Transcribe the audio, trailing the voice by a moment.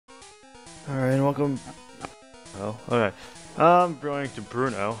Alright, welcome. Oh, okay. I'm going to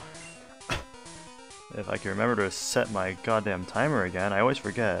Bruno. If I can remember to set my goddamn timer again, I always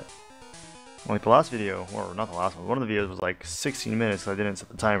forget. Like the last video, or not the last one of the videos was like 16 minutes, so I didn't set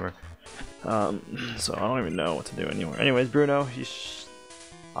the timer. So I don't even know what to do anymore. Anyways, Bruno,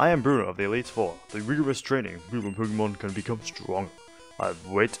 I am Bruno of the Elite Four. The rigorous training, Bruno Pokemon can become stronger. I've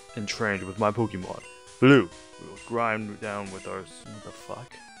waited and trained with my Pokemon. Blue, we will grind down with our... What the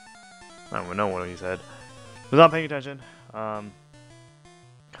fuck? I don't even know what he said. I was not paying attention. Kind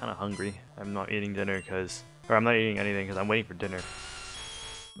of hungry. I'm not eating dinner because... Or I'm not eating anything because I'm waiting for dinner.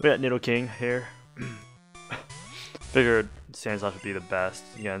 We got Nido King here. Figured Sandslash would be the best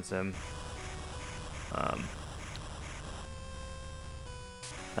against him. I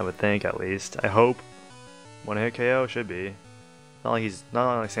would think, at least. I hope. One hit KO should be. Not like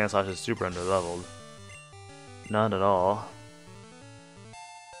Sandslash is super underleveled. Not at all.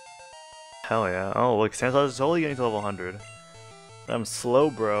 Hell yeah. Oh, look, Sandslash is totally getting to level 100. I'm slow,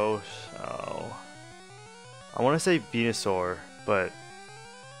 bro. Oh. I want to say Venusaur, but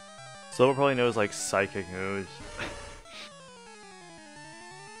Slow probably knows like psychic moves.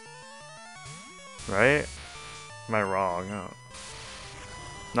 Right? Am I wrong? Oh.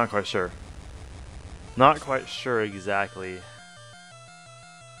 Not quite sure. Not quite sure exactly.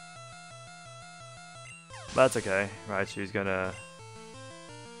 That's okay. Raichu's gonna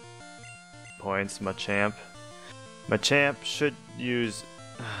points Machamp. Machamp should use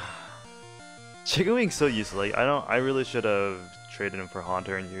Chicken Wing's so useless. Like I really should have traded him for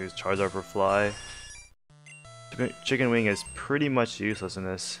Haunter and used Charizard for Fly. Chicken Wing is pretty much useless in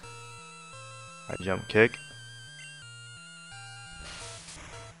this. I jump kick.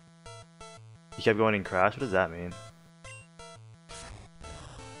 He kept going in crash. What does that mean?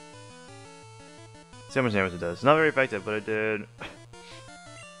 See how much damage it does. Not very effective, but it did.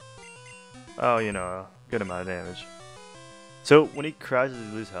 Oh, you know, a good amount of damage. So when he crashes, does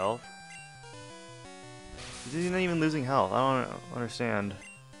he lose health? He's not even losing health. I don't understand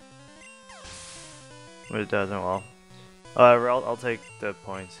what it does. Oh well. I'll take the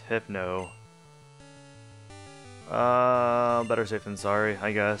points. Hypno. Better safe than sorry,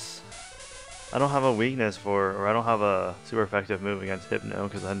 I guess. I don't have a weakness for, or I don't have a super effective move against Hypno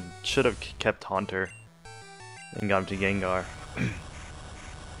because I should have kept Haunter and got him to Gengar.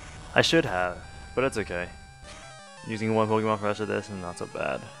 I should have, but it's okay. Using one Pokemon for the rest of this is not so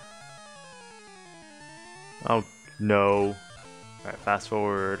bad. Oh no. Alright, fast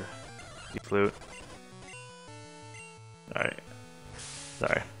forward. Flute. Alright.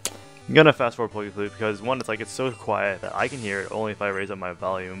 Sorry. I'm gonna fast forward Pokeflute because one, it's so quiet that I can hear it only if I raise up my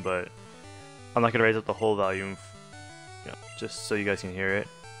volume, but I'm not gonna raise up the whole volume, just so you guys can hear it.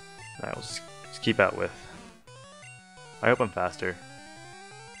 Alright, we'll just keep that with. I hope I'm faster.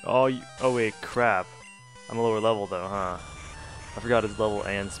 Oh wait, crap. I'm a lower level though, huh? I forgot his level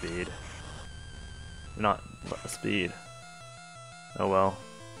and speed. Not speed. Oh well.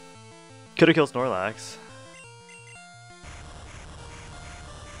 Could've killed Snorlax.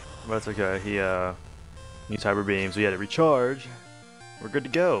 But it's okay, he used Hyper Beam, so he had to recharge. We're good to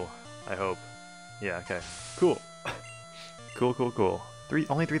go, I hope. Yeah, okay. Cool. Cool.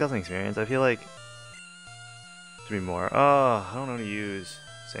 Only 3,000 experience, I feel like should be more. Oh, I don't know how to use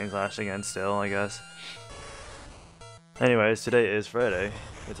Sandslash again still, I guess. Anyways, today is Friday.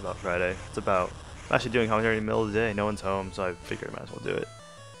 It's about Friday. I'm actually doing commentary in the middle of the day, no one's home, so I figured I might as well do it.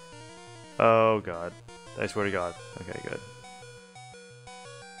 Oh god. I swear to god. Okay, good.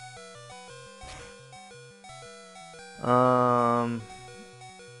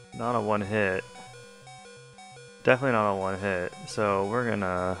 Not a one hit. Definitely not a one hit. So we're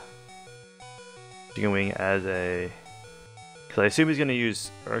gonna Chicken Wing as a, because I assume he's gonna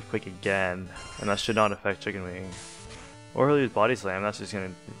use Earthquake again, and that should not affect Chicken Wing. Or he'll use Body Slam. That's just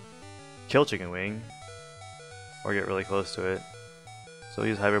gonna kill Chicken Wing, or get really close to it. So we'll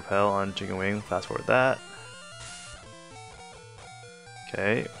use Hyper Repel on Chicken Wing. Fast forward that.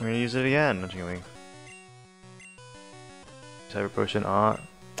 Okay, we're gonna use it again on Chicken Wing. Hyper Potion on.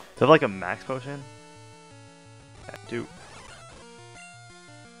 Do I have like a max potion? I do.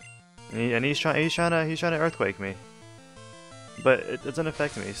 And he's trying to Earthquake me, but it doesn't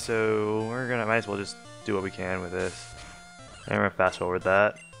affect me. So might as well just do what we can with this. And we're gonna fast forward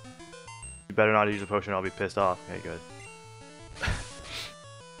that. You better not use a potion. I'll be pissed off. Okay,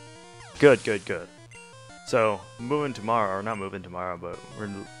 good. good. So moving tomorrow, or not moving tomorrow, but we're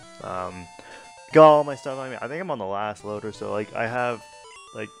got all my stuff on me. I think I'm on the last loader, so like I have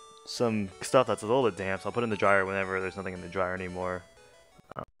like some stuff that's a little bit damp, so I'll put it in the dryer whenever there's nothing in the dryer anymore.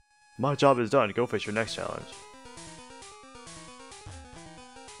 My job is done. Go face your next challenge.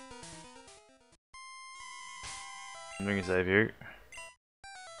 I'm gonna save here.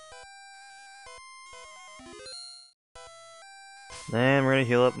 And we're gonna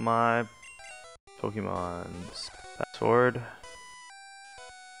heal up my Pokemon. Fast forward.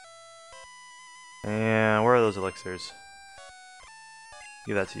 And where are those elixirs?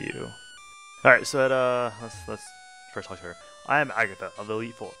 Give that to you. Alright, so let's first talk to her. I am Agatha of the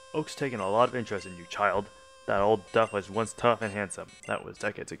Elite Four. Oak's taken a lot of interest in you, child. That old duff was once tough and handsome. That was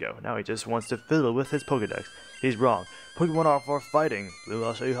decades ago. Now he just wants to fiddle with his Pokedex. He's wrong. Pokemon are for fighting. Blue,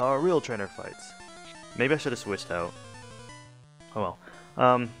 I'll show you how a real trainer fights. Maybe I should have switched out. Oh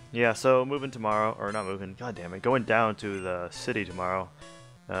well. Yeah, so moving tomorrow, or not moving, god damn it, going down to the city tomorrow.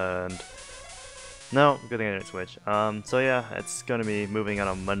 And no, good thing I didn't switch. So yeah, it's gonna be moving on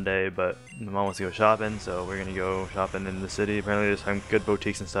a Monday, but my mom wants to go shopping, so we're gonna go shopping in the city. Apparently there's some good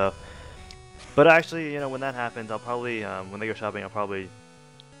boutiques and stuff. But actually, you know, when that happens, I'll probably, when they go shopping, I'll probably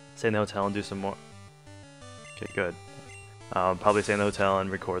stay in the hotel and do some more. Okay, good. I'll probably stay in the hotel and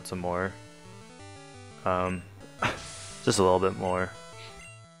record some more. Just a little bit more.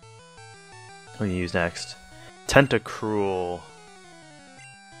 What do you use next? Tentacruel.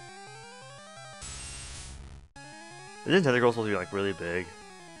 Isn't Tentacruel supposed to be like really big?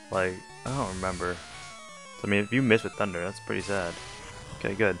 Like, I don't remember. So, I mean, if you miss with Thunder, that's pretty sad.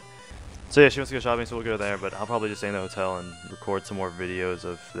 Okay, good. So yeah, she wants to go shopping, so we'll go there, but I'll probably just stay in the hotel and record some more videos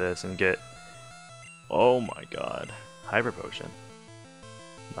of this and get... Oh my god. Hyper Potion.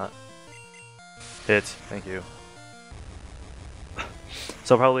 Not... Hit. Thank you.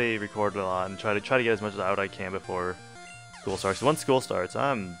 So I'll probably record a lot and try to get as much out as I can before school starts. So once school starts,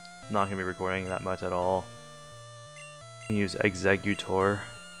 I'm not going to be recording that much at all. Use Executor.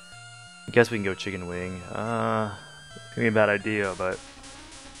 I guess we can go Chicken Wing. It's gonna be a bad idea, but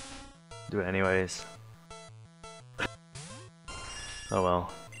do it anyways. Oh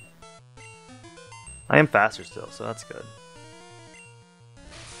well. I am faster still, so that's good.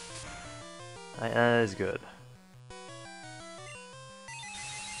 That is good.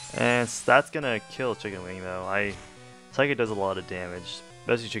 And that's gonna kill Chicken Wing though. Psychic does a lot of damage,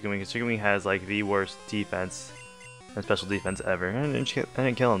 especially Chicken Wing, because Chicken Wing has like the worst defense and special defense ever. I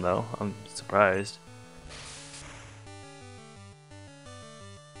didn't kill him though. I'm surprised.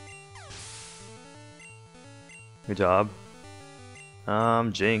 Good job.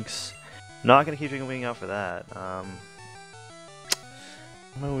 Jinx. Not gonna keep Chicken Wing out for that. I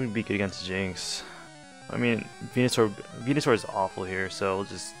don't know, we'd be good against Jinx. I mean, Venusaur is awful here, so we'll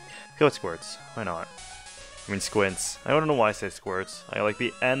just go with Squirts. Why not? I mean, Squints. I don't know why I say Squirts. I like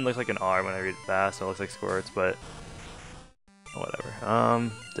the N looks like an R when I read it fast, so it looks like Squirts, but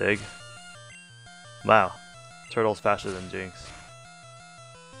whatever. Dig. Wow. Turtle's faster than Jinx.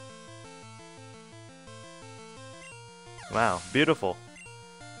 Wow, beautiful.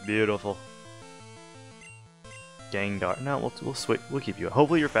 Beautiful. Gengar. No, we'll switch. We'll keep you.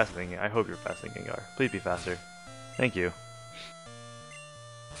 Hopefully you're faster than Gengar. I hope you're faster than Gengar. Please be faster. Thank you.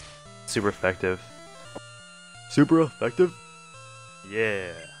 Super effective. Super effective?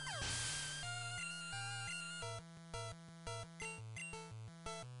 Yeah.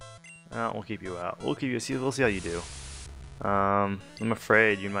 We'll keep you out. We'll keep you. We'll see how you do. I'm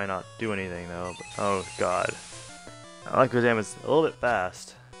afraid you might not do anything though. But, oh god. Alakazam is a little bit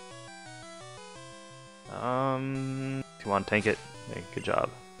fast. Come on, tank it. Hey, good job.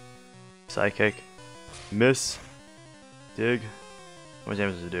 Psychic. Miss. Dig. How much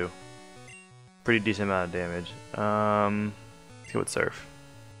damage does it do? Pretty decent amount of damage. Let's go with Surf.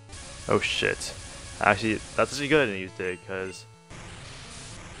 Oh shit. Actually, that's actually good to use Dig, because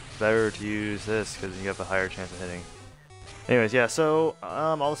it's better to use this, because you have a higher chance of hitting. Anyways, yeah, so,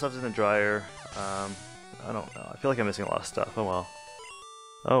 all the stuff's in the dryer. I don't know. I feel like I'm missing a lot of stuff. Oh well.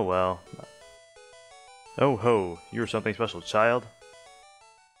 Oh well. Oh ho, you're something special, child.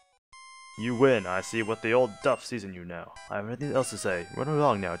 You win. I see what the old duff sees in you now. I have nothing else to say. Run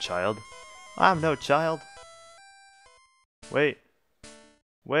along now, child. I'm no child. Wait.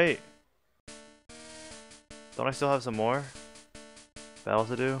 Wait. Don't I still have some more battle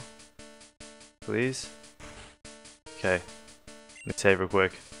to do? Please? Okay. Let me save real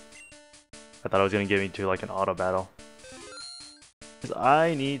quick. I thought it was gonna give me to like an auto battle. Because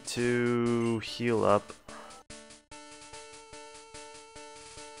I need to heal up.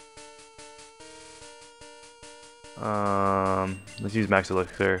 Let's use Max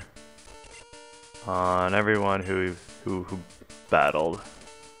Elixir on everyone who battled.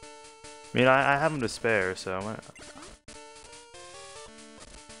 I mean, I have them to spare, so I'm gonna...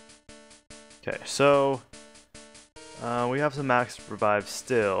 Okay, so we have some max revive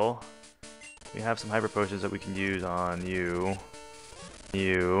still. We have some hyper potions that we can use on you.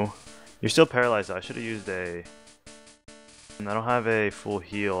 You're still paralyzed though. I should have used a And I don't have a full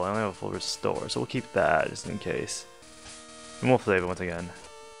heal, I only have a full restore, so we'll keep that just in case. And we'll save it once again.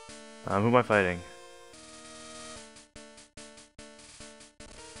 Who am I fighting?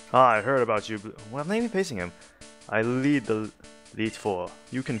 Ah, I heard about you. Well, I'm not even facing him. I lead the Elite Four.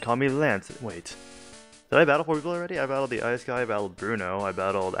 You can call me Lance. Wait. Did I battle 4 people already? I battled the Ice Guy, I battled Bruno, I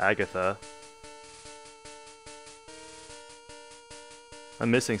battled Agatha. I'm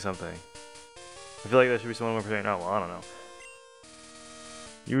missing something. I feel like there should be someone more percent. Oh, well, I don't know.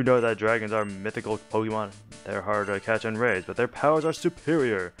 You know that dragons are mythical Pokemon. They're hard to catch and raise, but their powers are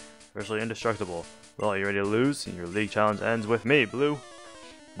superior. Virtually indestructible. Well, are you ready to lose? Your league challenge ends with me, Blue.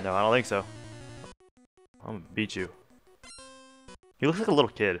 No, I don't think so. I'm gonna beat you. He looks like a little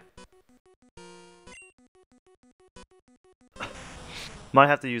kid. Might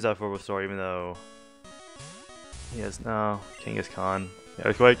have to use that for restore, even though he has no Kangaskhan. Yeah,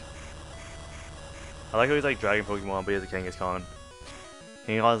 Earthquake. I like how he's like Dragon Pokemon, but he has a Kangaskhan.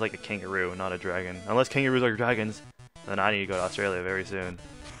 Kangaskhan is like a kangaroo, not a dragon. Unless kangaroos are dragons, then I need to go to Australia very soon.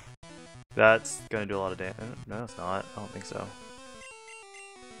 That's gonna do a lot of damage. No, it's not. I don't think so.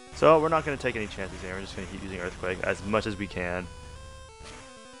 So we're not gonna take any chances here. We're just gonna keep using Earthquake as much as we can.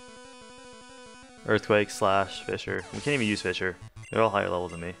 Earthquake slash Fisher. We can't even use Fisher. They're all higher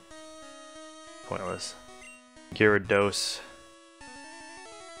levels than me. Pointless. Gyarados.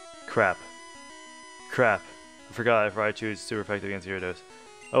 Crap. Crap. I forgot if Raichu is super effective against Gyarados.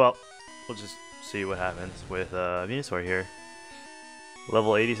 Oh well. We'll just see what happens with Venusaur here.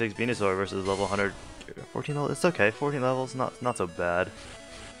 Level 86 Venusaur versus level 100. 14 levels. It's okay. 14 levels. Not so bad.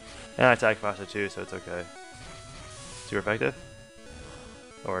 And I attack faster too, so it's okay. Super effective?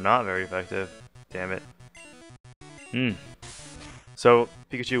 Or not very effective. Damn it. So,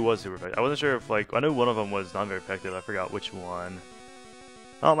 Pikachu was super effective. I wasn't sure if, like, I knew one of them was not very effective. I forgot which one.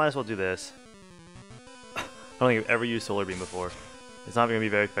 Oh, might as well do this. I don't think I've ever used Solar Beam before. It's not going to be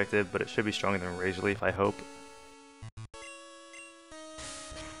very effective, but it should be stronger than Razor Leaf, I hope.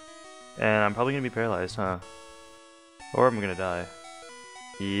 And I'm probably going to be paralyzed, huh? Or I'm going to die.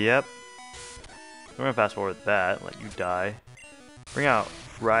 Yep. We're going to fast forward that, let you die. Bring out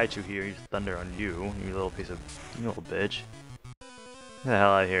Raichu here, use Thunder on you, you little piece of, you little bitch. Get the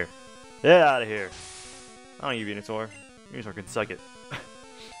hell out of here. Get out of here. I don't need Venusaur. Venusaur can suck it.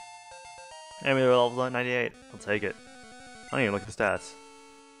 And we were level 98. I'll take it. I don't even look at the stats.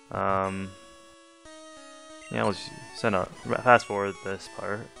 Yeah, let's send a fast forward this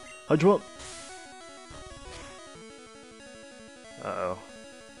part. Jump. Uh-oh.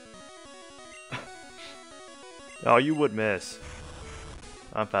 Oh, you would miss.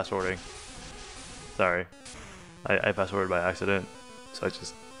 I'm fast forwarding. Sorry. I fast forwarded by accident. So I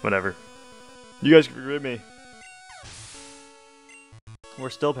just, whatever. You guys can forgive me. We're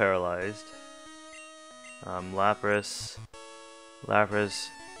still paralyzed. Lapras,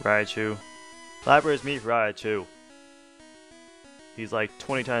 Raichu. Lapras meet Raichu. He's like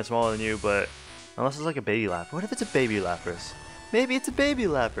 20 times smaller than you, but unless it's like a baby Lapras. What if it's a baby Lapras? Maybe it's a baby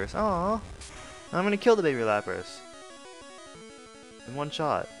Lapras. Aww. I'm gonna kill the baby Lapras. In one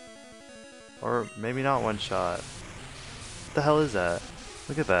shot. Or maybe not one shot. What the hell is that?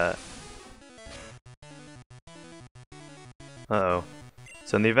 Look at that. Uh-oh.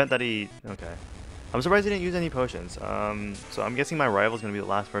 So in the event that he... Okay. I'm surprised he didn't use any potions. So I'm guessing my rival's gonna be the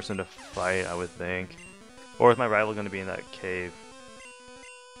last person to fight, I would think. Or is my rival gonna be in that cave?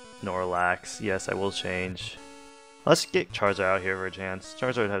 Snorlax. Yes, I will change. Let's get Charizard out here for a chance.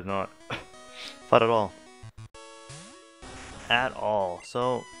 Charizard has not fought at all. At all.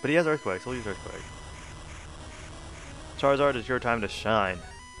 So, but he has Earthquake, so we'll use Earthquake. Charizard, it's your time to shine.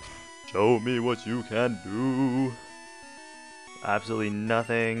 Show me what you can do. Absolutely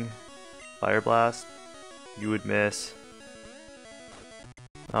nothing. Fire Blast. You would miss.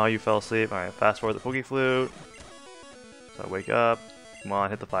 Oh, you fell asleep. Alright, fast forward the Poke Flute. So I wake up. Come on,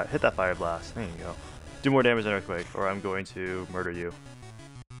 hit the fire. Hit that Fire Blast. There you go. Do more damage than Earthquake, or I'm going to murder you.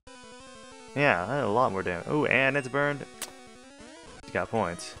 Yeah, I had a lot more damage. Oh, and it's burned. You got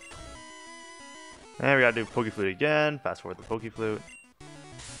points. And we gotta do Poke Flute again. Fast forward the Poke Flute.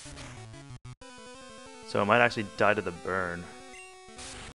 So I might actually die to the burn.